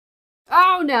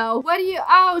Oh no, what do you,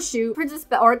 oh shoot, Princess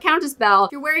Belle, or Countess Belle,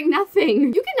 you're wearing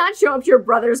nothing. You cannot show up to your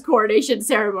brother's coronation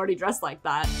ceremony dressed like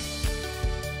that.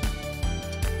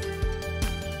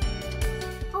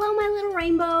 Hello, my little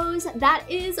rainbows. That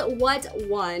is what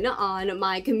won on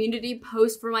my community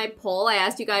post for my poll. I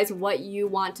asked you guys what you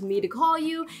want me to call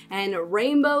you, and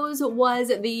rainbows was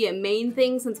the main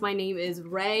thing since my name is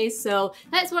Rae, so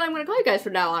that's what I'm gonna call you guys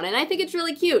from now on, and I think it's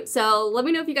really cute, so let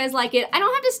me know if you guys like it. I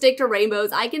don't have to stick to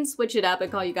rainbows. I can switch it up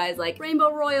and call you guys like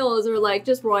Rainbow Royals or like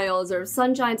just Royals or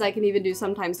Sunshines. I can even do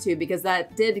sometimes too, because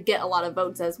that did get a lot of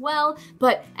votes as well.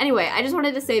 But anyway, I just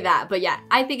wanted to say that, but yeah,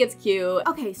 I think it's cute.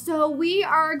 Okay, so we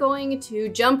are going to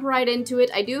jump right into it.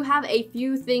 I do have a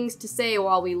few things to say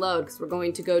while we load, because we're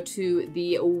going to go to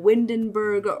the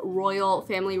Windenburg royal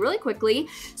family really quickly.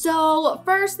 So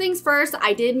first things first,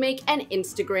 I did make an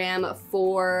Instagram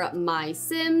for my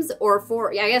Sims, or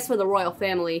for, yeah, I guess for the royal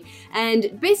family,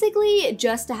 and basically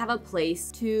just to have a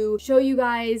place to show you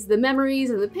guys the memories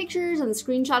and the pictures and the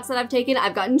screenshots that I've taken.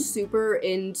 I've gotten super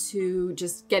into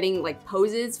just getting like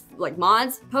poses, like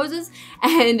mods poses,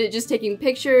 and just taking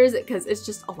pictures because it's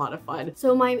just a lot of fun.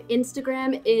 So my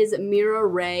Instagram is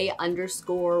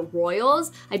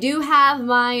MiraRae_royals. I do have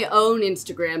my own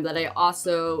Instagram that I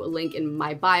also link in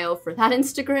my bio for that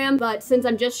Instagram, but since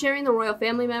I'm just sharing the royal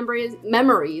family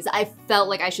memories, I felt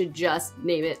like I should just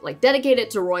name it, like dedicate it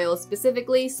to royals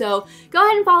specifically. So go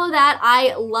ahead and follow that.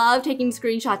 I love taking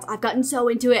screenshots. I've gotten so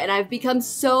into it and I've become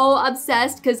so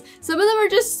obsessed because some of them are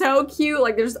just so cute.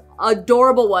 Like there's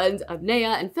adorable ones of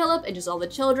Naya and Philip and just all the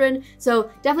children. So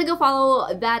definitely go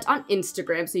follow that on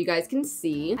Instagram so you guys can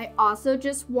see. I also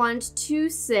just want to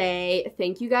say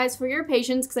thank you guys for your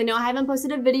patience because I know I haven't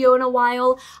posted a video in a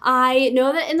while. I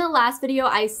know that in the last video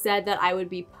I said that I would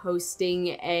be posting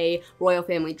a royal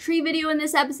family tree video in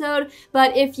this episode,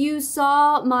 but if you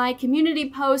saw my community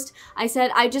post, I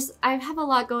said I have a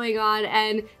lot going on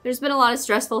and there's been a lot of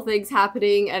stressful things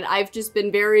happening and I've just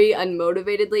been very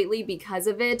unmotivated lately because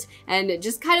of it, and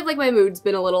just kind of like my mood's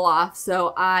been a little off,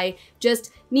 so I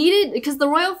just needed, because the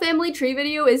royal family tree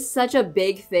video is such a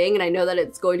big thing and I know that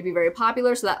it's going to be very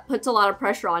popular, so that puts a lot of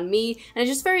pressure on me, and it's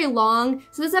just very long,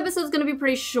 so this episode is going to be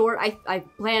pretty short. I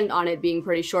planned on it being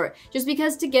pretty short just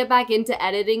because to get back into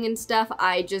editing and stuff,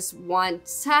 I just want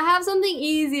to have something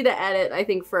easy to edit, I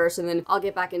think, first, and then I'll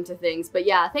get back into things. But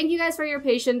yeah, thank you guys for your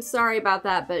patience. Sorry about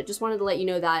that, but just wanted to let you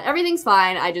know that everything's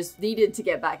fine. I just needed to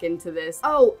get back into this.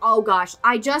 Oh gosh,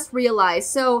 I just realized,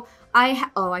 so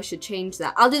I should change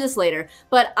that. I'll do this later.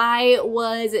 But I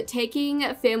was taking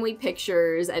family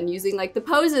pictures and using like the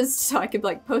poses so I could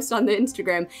like post on the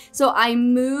Instagram. So I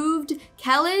moved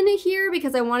Kellen here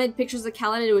because I wanted pictures of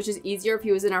Kellen and it was just easier if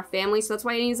he was in our family. So that's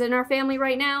why he's in our family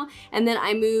right now. And then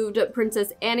I moved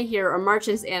Princess Anna here, or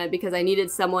Marchioness Anna, because I needed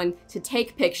someone to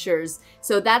take pictures.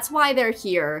 So that's why they're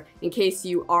here, in case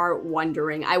you are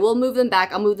wondering. I will move them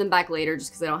back. I'll move them back later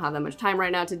just because I don't have that much time right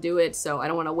now to do it. So I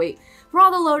don't want to wait for all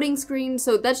the loading screen,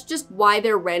 so that's just why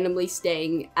they're randomly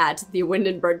staying at the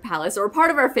Windenburg Palace, or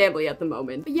part of our family at the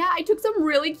moment. But yeah, I took some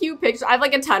really cute pictures. I have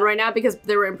like a ton right now because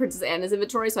they were in Princess Anna's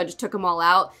inventory, so I just took them all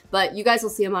out, but you guys will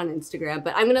see them on Instagram.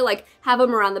 But I'm gonna like have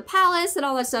them around the palace and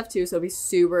all that stuff too, so it'll be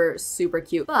super, super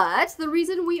cute. But the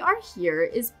reason we are here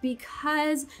is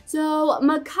because, so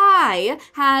Makai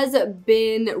has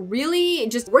been really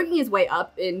just working his way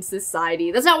up in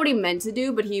society. That's not what he meant to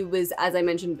do, but he was, as I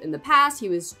mentioned in the past, he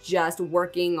was just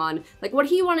working on like what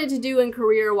he wanted to do in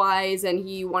career-wise, and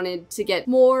he wanted to get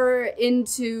more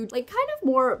into like kind of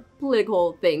more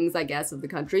political things, I guess, of the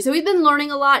country. So he's been learning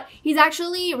a lot. He's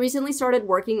actually recently started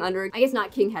working under, I guess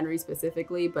not King Henry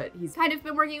specifically, but he's kind of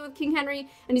been working with King Henry,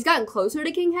 and he's gotten closer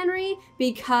to King Henry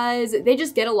because they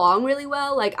just get along really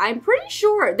well. Like I'm pretty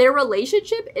sure their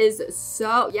relationship is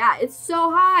so, yeah, it's so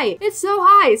high. It's so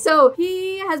high. So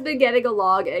he has been getting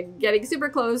along and getting super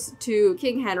close to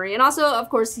King Henry. And also, of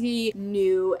course, he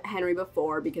knew Henry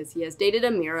before because he has dated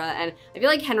Amira, and I feel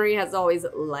like Henry has always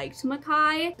liked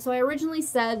Makai. So I originally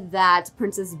said that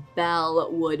Princess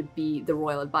Belle would be the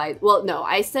royal advisor. Well, no,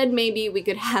 I said maybe we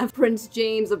could have Prince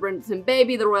James, the Prince and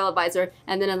baby, the royal advisor,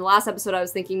 and then in the last episode I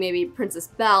was thinking maybe Princess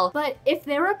Belle. But if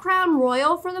they're a crown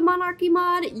royal for the monarchy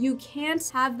mod, you can't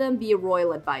have them be a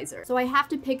royal advisor. So I have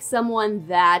to pick someone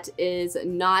that is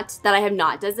not, that I have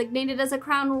not designated as a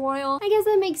crown royal. I guess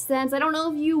that makes sense. I don't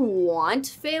know if you want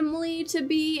family to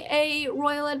be a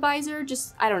royal advisor.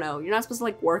 Just, I don't know. You're not supposed to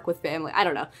like work with family. I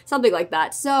don't know. Something like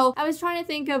that. So I was trying to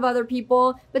think of of other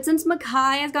people, but since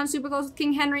Makai has gotten super close with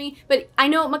King Henry, but I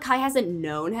know Makai hasn't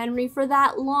known Henry for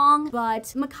that long, but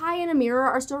Makai and Amira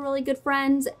are still really good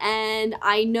friends, and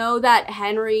I know that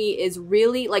Henry is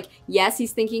really, like, yes,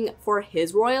 he's thinking for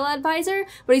his royal advisor,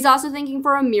 but he's also thinking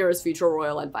for Amira's future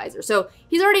royal advisor. So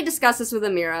he's already discussed this with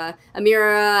Amira.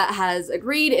 Amira has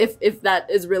agreed if that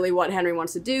is really what Henry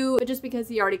wants to do, but just because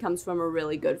he already comes from a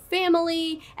really good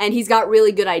family, and he's got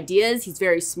really good ideas, he's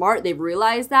very smart, they've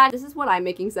realized that. This is what I'm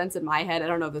making sense in my head. I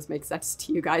don't know if this makes sense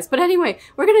to you guys, but anyway,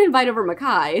 we're gonna invite over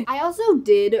Makai. I also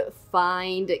did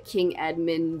find King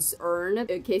Edmund's urn,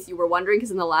 in case you were wondering,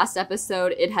 because in the last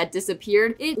episode it had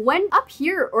disappeared. It went up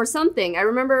here or something. I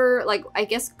remember, like, I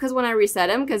guess because when I reset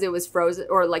him, because it was frozen,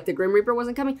 or like the Grim Reaper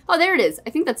wasn't coming. Oh, there it is. I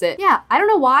think that's it. Yeah, I don't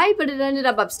know why, but it ended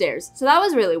up upstairs. So that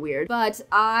was really weird. But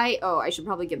I should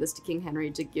probably give this to King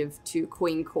Henry to give to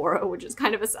Queen Cora, which is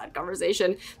kind of a sad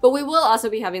conversation. But we will also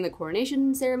be having the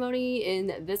coronation ceremony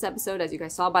in this episode, as you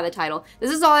guys saw by the title.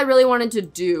 This is all I really wanted to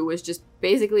do, was just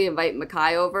basically invite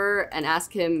Makai over and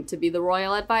ask him to be the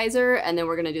royal advisor, and then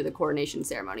we're gonna do the coronation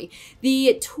ceremony.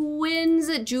 The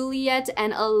twins, Juliet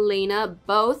and Elena,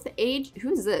 both aged,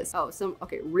 who's this? Oh,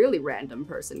 okay, really random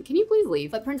person. Can you please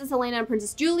leave? But Princess Elena and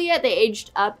Princess Juliet, they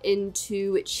aged up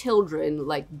into children,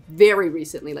 like, very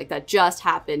recently, like that just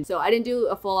happened. So I didn't do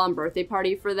a full-on birthday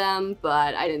party for them,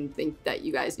 but I didn't think that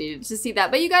you guys needed to see that.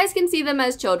 But you guys can see them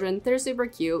as children. They're super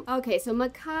cute. Okay, so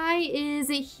Makai is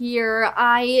here.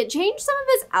 I changed some of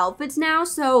his outfits now,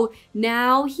 so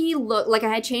now he look like, I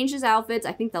had changed his outfits,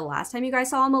 I think the last time you guys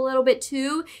saw him a little bit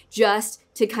too, just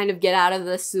to kind of get out of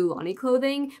the Sulani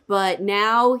clothing, but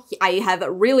now I have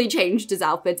really changed his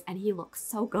outfits and he looks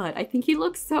so good. I think he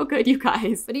looks so good, you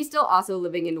guys. But he's still also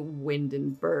living in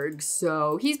Windenburg,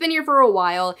 so he's been here for a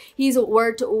while. He's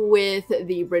worked with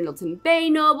the Brindleton Bay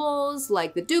nobles,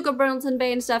 like the Duke of Brindleton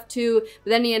Bay and stuff too, but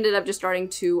then he ended up just starting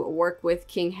to work with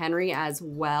King Henry as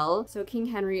well. So King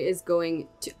Henry is going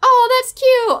to, oh, that's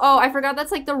cute! Oh, I forgot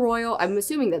that's like the royal, I'm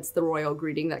assuming that's the royal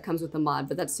greeting that comes with the mod,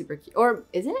 but that's super cute. Or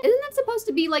is it? Isn't that supposed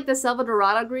to be like the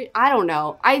Salvadorada greeting? I don't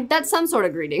know. That's some sort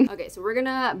of greeting. Okay, so we're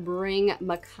gonna bring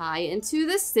Makai into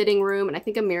the sitting room, and I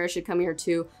think Amira should come here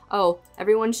too. Oh,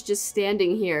 everyone's just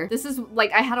standing here. This is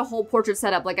like, I had a whole portrait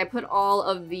set up. Like, I put all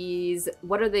of these,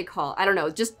 what are they called? I don't know,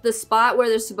 just the spot where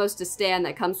they're supposed to stand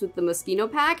that comes with the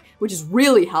Moschino pack, which is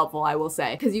really helpful, I will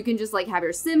say, because you can just like have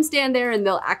your sim stand there and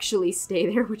they'll actually stay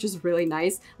there, which is really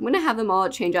nice. I'm gonna have them all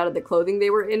change out of the clothing they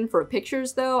were in for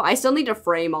pictures though. I still need to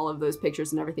frame all of those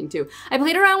pictures and everything too. I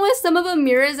played around with some of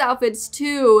Amira's outfits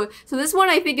too, so this one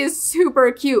I think is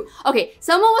super cute. Okay,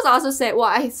 someone was also saying, well,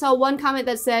 I saw one comment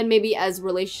that said maybe as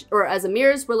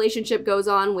Amira's relationship goes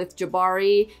on with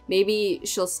Jabari, maybe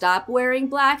she'll stop wearing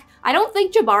black. I don't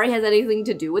think Jabari has anything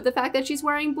to do with the fact that she's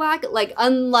wearing black, like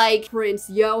unlike Prince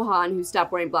Johan, who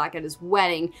stopped wearing black at his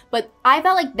wedding. But I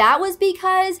felt like that was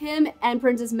because him and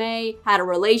Princess May had a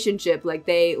relationship, like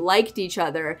they liked each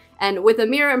other. And with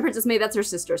Amira and Princess May, that's her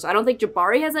sister. So I don't think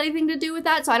Jabari has anything to do with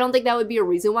that. So I don't think that would be a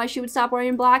reason why she would stop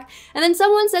wearing black. And then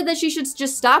someone said that she should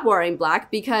just stop wearing black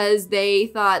because they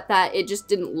thought that it just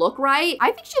didn't look right.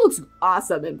 I think she looks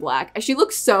awesome in black. She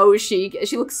looks so chic.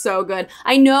 She looks so good.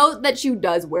 I know that she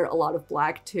does wear a lot of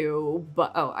black too,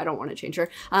 but oh, I don't want to change her.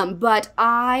 But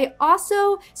I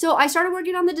also, so I started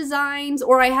working on the designs,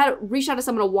 or I had reached out to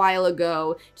someone a while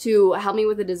ago to help me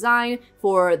with the design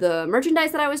for the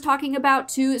merchandise that I was talking about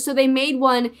too. So they made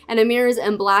one and Amira's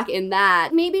in black in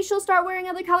that. Maybe she'll start wearing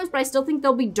other colors, but I still think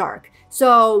they'll be dark.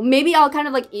 So maybe I'll kind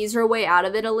of like ease her way out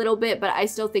of it a little bit, but I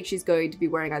still think she's going to be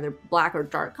wearing either black or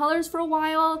dark colors for a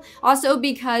while. Also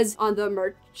because on the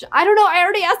merch, I don't know, I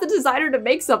already asked the designer to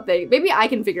make something. Maybe I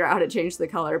can figure out how to change the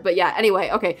color, but yeah, anyway,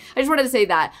 okay. I just wanted to say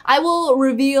that. I will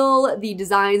reveal the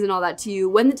designs and all that to you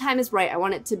when the time is right. I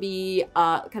want it to be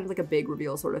kind of like a big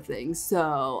reveal sort of thing.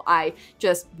 So I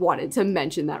just wanted to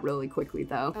mention that really quickly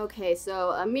though. Okay,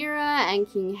 so Amira and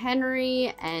King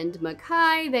Henry and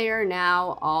Makai, they are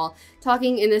now all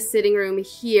talking in the sitting room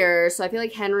here. So I feel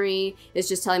like Henry is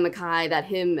just telling Makai that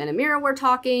him and Amira were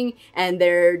talking, and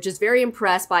they're just very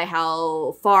impressed by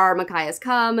how far Makai has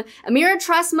come. Amira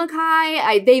trusts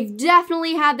Makai. They've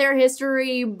definitely had their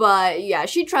history, but yeah,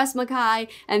 she trusts Makai,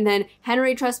 and then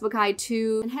Henry trusts Makai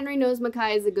too. And Henry knows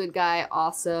Makai is a good guy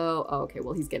also. Oh, okay,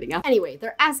 well, he's getting up. Anyway,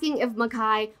 they're asking if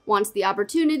Makai wants the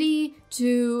opportunity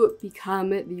to become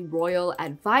the royal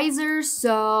advisor.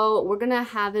 So So we're gonna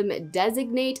have him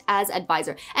designate as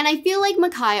advisor. And I feel like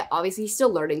Makai, obviously he's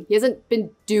still learning. He hasn't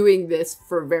been doing this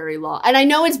for very long. And I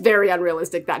know it's very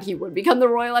unrealistic that he would become the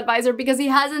royal advisor because he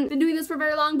hasn't been doing this for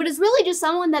very long, but it's really just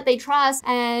someone that they trust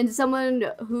and someone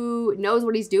who knows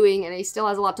what he's doing, and he still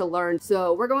has a lot to learn.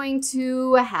 So we're going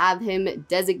to have him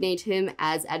designate him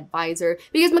as advisor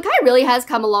because Makai really has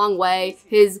come a long way.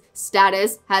 His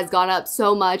status has gone up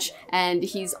so much, and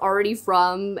he's already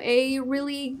from a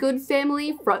really good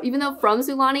family, even though from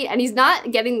Sulani, and he's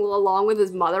not getting along with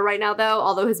his mother right now though,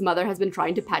 although his mother has been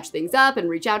trying to patch things up and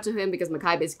reach out to him because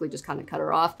Makai basically just kind of cut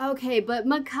her off. Okay, but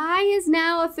Makai is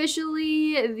now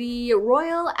officially the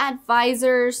royal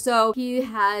advisor, so he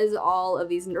has all of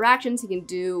these interactions he can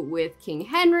do with King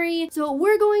Henry. So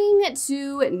we're going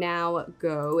to now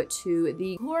go to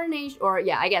the coronation, or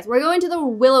yeah, I guess we're going to the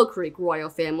Willow Creek royal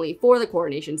family for the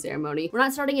coronation ceremony. We're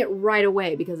not starting it right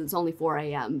away because it's only 4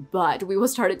 a.m., but we will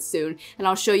start it soon, and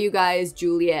I'll show you guys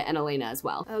Juliet and Elena as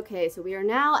well. Okay, so we are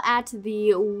now at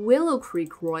the Willow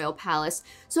Creek Royal Palace.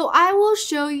 So I will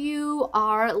show you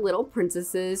our little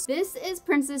princesses. This is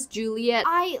Princess Juliet.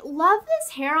 I love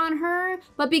this hair on her,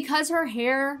 but because her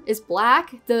hair is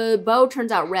black, the bow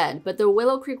turns out red, but the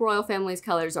Willow Creek Royal family's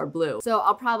colors are blue. So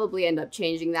I'll probably end up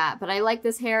changing that, but I like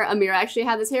this hair. Amira actually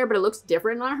had this hair, but it looks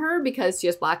different on her because she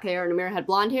has black hair and Amira had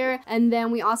blonde hair. And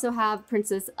then we also have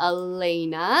Princess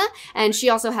Elena, and she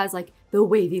also has like the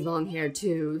wavy long hair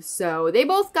too. So they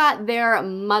both got their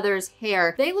mother's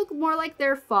hair. They look more like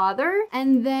their father.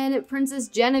 And then Princess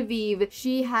Genevieve,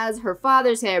 she has her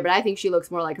father's hair, but I think she looks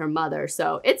more like her mother.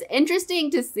 So it's interesting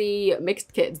to see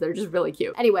mixed kids. They're just really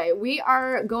cute. Anyway, we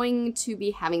are going to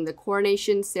be having the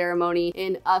coronation ceremony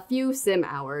in a few sim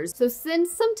hours. So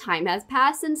since some time has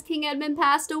passed since King Edmund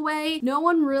passed away, no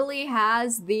one really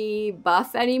has the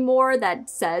buff anymore that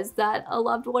says that a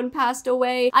loved one passed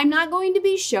away. I'm not going to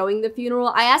be showing the funeral.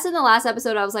 I asked in the last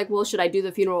episode, I was like, well, should I do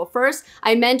the funeral first?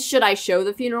 I meant, should I show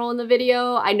the funeral in the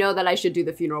video? I know that I should do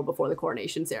the funeral before the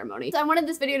coronation ceremony. So I wanted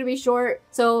this video to be short,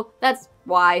 so that's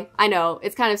why. I know,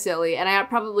 it's kind of silly, and I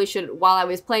probably should, while I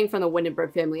was playing from the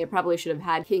Windenburg family, I probably should have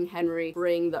had King Henry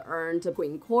bring the urn to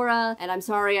Queen Cora, and I'm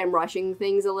sorry I'm rushing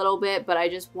things a little bit, but I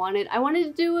wanted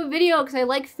to do a video because I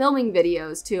like filming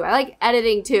videos too. I like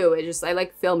editing too, I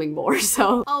like filming more,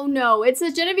 so. Oh no, it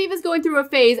says Genevieve is going through a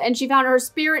phase and she found her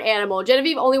spirit animal.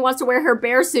 Genevieve only wants to wear her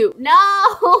bear suit.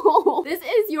 No! This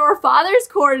is your father's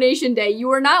coronation day.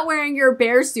 You are not wearing your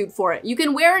bear suit for it. You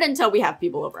can wear it until we have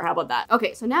people over. How about that?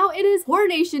 Okay, so now it is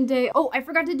coronation day. Oh, I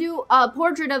forgot to do a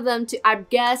portrait of them too. I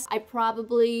guess I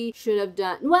probably should have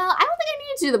done, well, I don't think I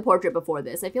needed to do the portrait before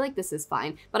this. I feel like this is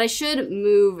fine, but I should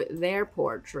move their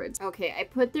portraits. Okay, I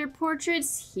put their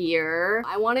portraits here.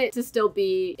 I want it to still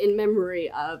be in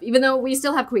memory of, even though we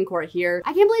still have Queen Cora here.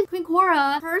 I can't believe Queen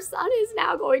Cora, her son is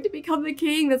now going to become the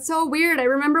king. That's so weird. I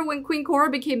remember when Queen Cora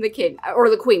became the king, or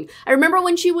the queen. I remember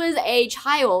when she was a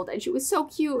child and she was so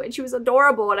cute and she was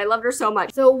adorable and I loved her so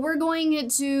much. So we're going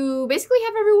to basically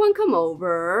have everyone come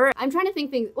over. I'm trying to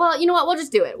think things. Well, you know what? We'll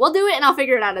just do it. We'll do it and I'll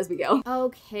figure it out as we go.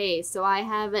 Okay, so I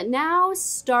have now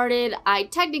started. I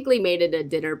technically made it a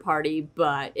dinner party,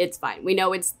 but it's fine. We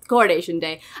know it's coronation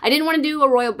day. I didn't want to do a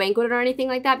royal banquet or anything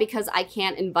like that because I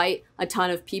can't invite a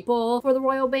ton of people for the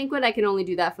royal banquet. I can only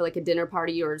do that for like a dinner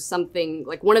party or something,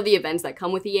 like one of the events that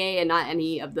come with EA and not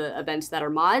any of the events that are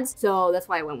mods. So that's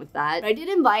why I went with that. But I did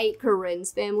invite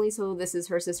Corinne's family. So this is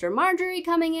her sister Marjorie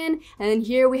coming in. And then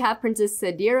here we have Princess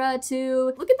Sadira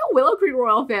too. Look at the Willow Creek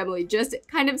royal family just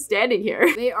kind of standing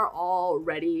here. They are all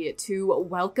ready to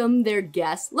welcome their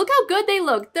guests. Look how good they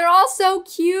look. They're all so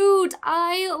cute.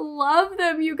 I love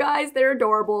them, you guys. They're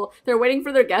adorable. They're waiting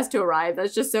for their guests to arrive.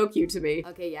 That's just so cute to me.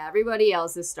 Okay, yeah, everybody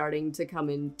else is starting to come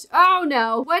in. Oh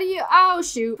no, what do you, oh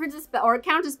shoot. Princess Belle or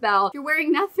Countess Belle, you're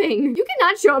wearing nothing. You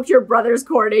cannot show up to your brother's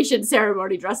coronation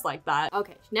ceremony dressed like that.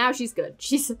 Okay, now she's good.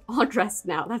 She's all dressed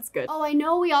now. That's good. Oh, I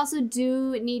know we also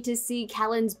do need to see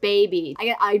Kellen's baby.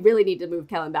 I really need to move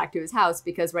Kellen back to his house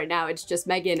because right now it's just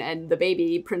Megan and the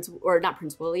baby, not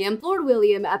Prince William, Lord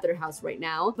William at their house right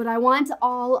now. But I want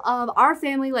all of our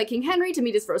family, like King Henry, to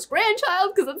meet his first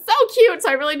grandchild because it's so cute. So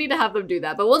I really need to have them do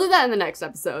that. But we'll do that in the next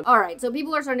episode. All right, so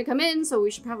people are starting to come in, so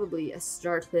we should probably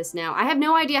start this now. I have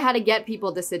no idea how to get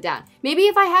people to sit down. Maybe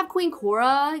if I have Queen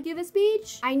Cora give a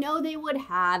speech? I know they would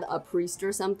have a priest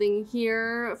or something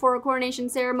here for a coronation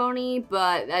ceremony,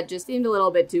 but that just seemed a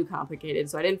little bit too complicated.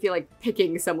 So I didn't feel like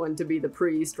picking someone to be the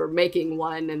priest or making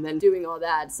one and then doing all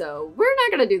that. So we're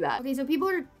not gonna do that. Okay, so people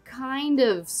are kind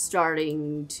of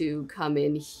starting to come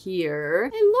in here.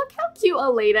 And look how cute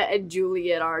Elena and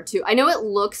Juliet are too. I know it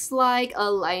looks like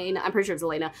Elena, I'm pretty sure it's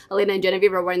Elena. Elena and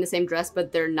Genevieve are wearing the same dress,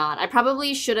 but they're not. I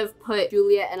probably should have put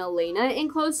Juliet and Elena in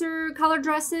closer color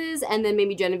dresses and then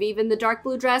maybe Genevieve in the dark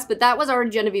blue dress, but that was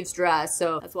already Genevieve's dress,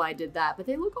 so that's why I did that. But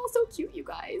they look all so cute, you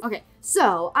guys. Okay,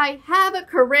 so I have a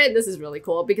Corinne. This is really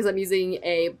cool because I'm using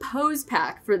a pose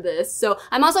pack for this. So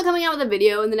I'm also coming out with a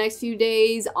video in the next few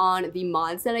days on the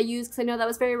mods that I use because I know that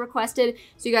was very requested.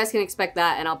 So you guys can expect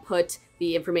that, and I'll put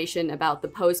the information about the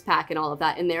pose pack and all of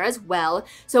that in there as well.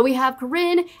 So we have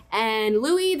Corinne and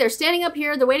Louis. They're standing up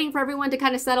here. They're waiting for everyone to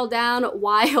kind of settle down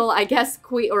while I guess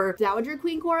Dowager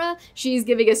Queen Cora, she's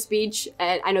giving a speech.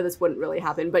 And I know this wouldn't really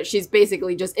happen, but she's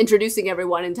basically just introducing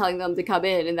everyone and telling them to come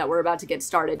in and that we're about to get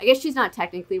started. I guess she's not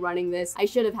technically running this. I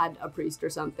should have had a priest or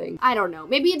something. I don't know.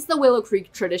 Maybe it's the Willow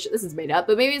Creek tradition. This is made up,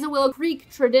 but maybe it's a Willow Creek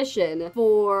tradition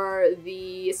for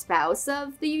the spouse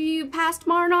of the past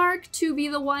monarch to be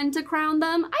the one to crown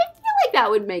them. I feel like that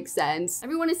would make sense.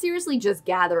 Everyone is seriously just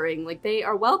gathering. Like, they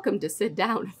are welcome to sit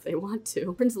down if they want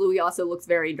to. Prince Louis also looks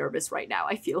very nervous right now,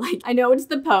 I feel like. I know it's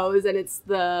the pose and it's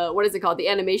the, what is it called? The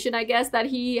animation, I guess, that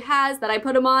he has that I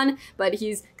put him on, but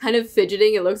he's kind of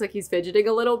fidgeting. It looks like he's fidgeting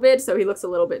a little bit, so he looks a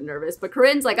little bit nervous. But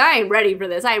Corinne's like, I am ready for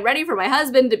this. I am ready for my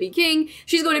husband to be king.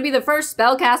 She's going to be the first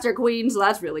spellcaster queen, so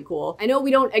that's really cool. I know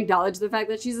we don't acknowledge the fact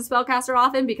that she's a spellcaster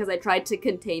often because I tried to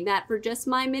contain that for just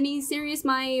my mini-series,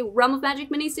 my Realm of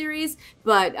Magic mini-series,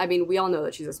 but I mean, we all know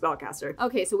that she's a spellcaster.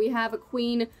 Okay, so we have a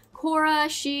Queen Cora.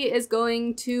 She is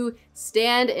going to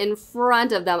stand in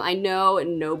front of them. I know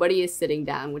nobody is sitting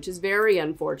down, which is very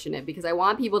unfortunate because I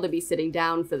want people to be sitting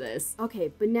down for this.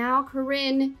 Okay, but now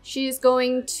Corinne, she's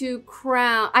going to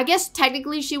crown, I guess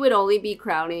technically she would only be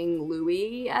crowning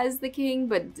Louis as the king,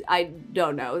 but I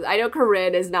don't know. I know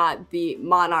Corinne is not the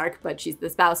monarch, but she's the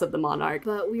spouse of the monarch.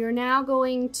 But we are now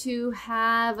going to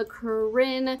have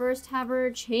Corinne first have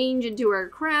her change into her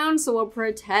crown, so we'll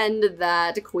pretend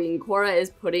that Queen Cora is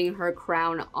putting her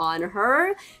crown on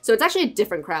her. So it's actually a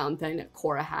different crown than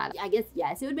Cora had. I guess,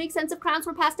 yes, it would make sense if crowns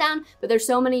were passed down, but there's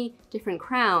so many different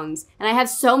crowns, and I have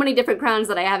so many different crowns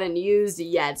that I haven't used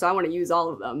yet, so I want to use all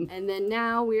of them. And then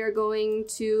now we are going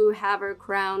to have her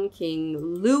crown King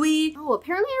Louis. Oh,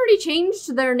 apparently I already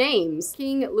changed their names.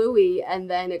 King Louis and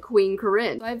then Queen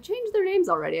Corinne. So I've changed their names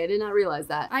already. I did not realize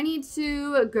that. I need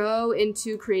to go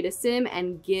into create a sim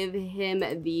and give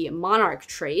him the monarch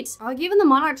trait. I'll give him the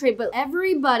monarch trait, but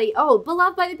everybody, oh,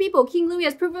 beloved by the people, King Louis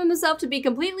has proven himself to be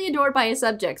completely adored by his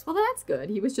subjects. Well, that's good.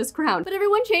 He was just crowned. But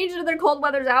everyone changed into their cold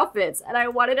weather's outfits, and I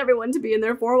wanted everyone to be in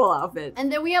their formal outfits.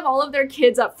 And then we have all of their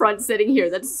kids up front sitting here.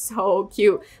 That's so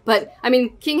cute. But, I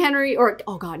mean, King Henry, or,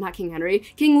 oh God, not King Henry,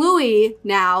 King Louis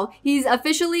now. He's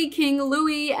officially King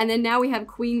Louis, and then now we have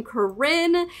Queen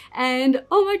Corinne, and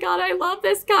oh my God, I love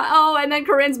this guy. Oh, and then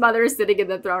Corinne's mother is sitting in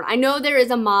the throne. I know there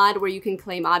is a mod where you can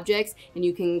claim objects, and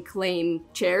you can claim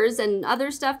chairs and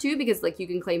other stuff too, because like you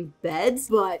can claim beds,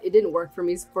 but it didn't work for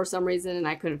me for some reason and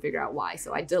I couldn't figure out why,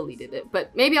 so I deleted it.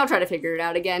 But maybe I'll try to figure it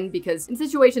out again because in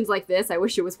situations like this, I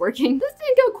wish it was working. This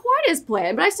didn't go quite as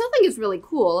planned, but I still think it's really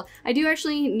cool. I do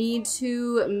actually need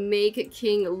to make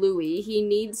King Louis. He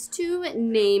needs to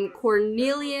name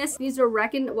Cornelius. He needs to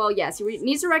he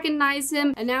needs to recognize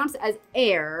him, announced as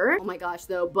heir. Oh my gosh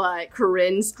though, but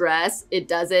Corinne's dress, it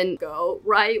doesn't go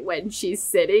right when she's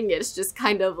sitting. It's just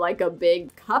kind of like a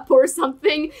big cup or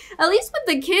something. At least with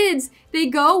the kids, they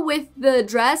go with the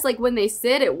dress, like when they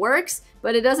sit, it works,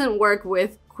 but it doesn't work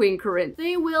with Queen Corinne.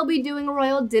 They will be doing a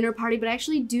royal dinner party, but I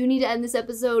actually do need to end this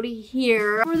episode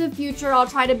here. For the future, I'll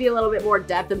try to be a little bit more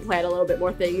depth and plan a little bit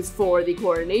more things for the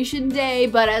coronation day,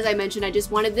 but as I mentioned, I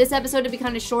just wanted this episode to be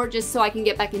kind of short just so I can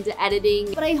get back into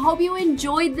editing. But I hope you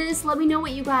enjoyed this. Let me know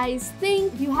what you guys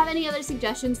think. If you have any other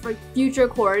suggestions for future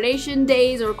coronation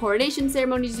days or coronation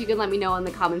ceremonies, you can let me know in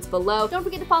the comments below. Don't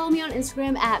forget to follow me on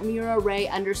Instagram at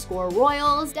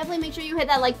MiraRae_royals. Definitely make sure you hit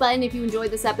that like button if you enjoyed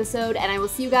this episode, and I will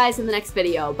see you guys in the next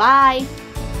video. Bye!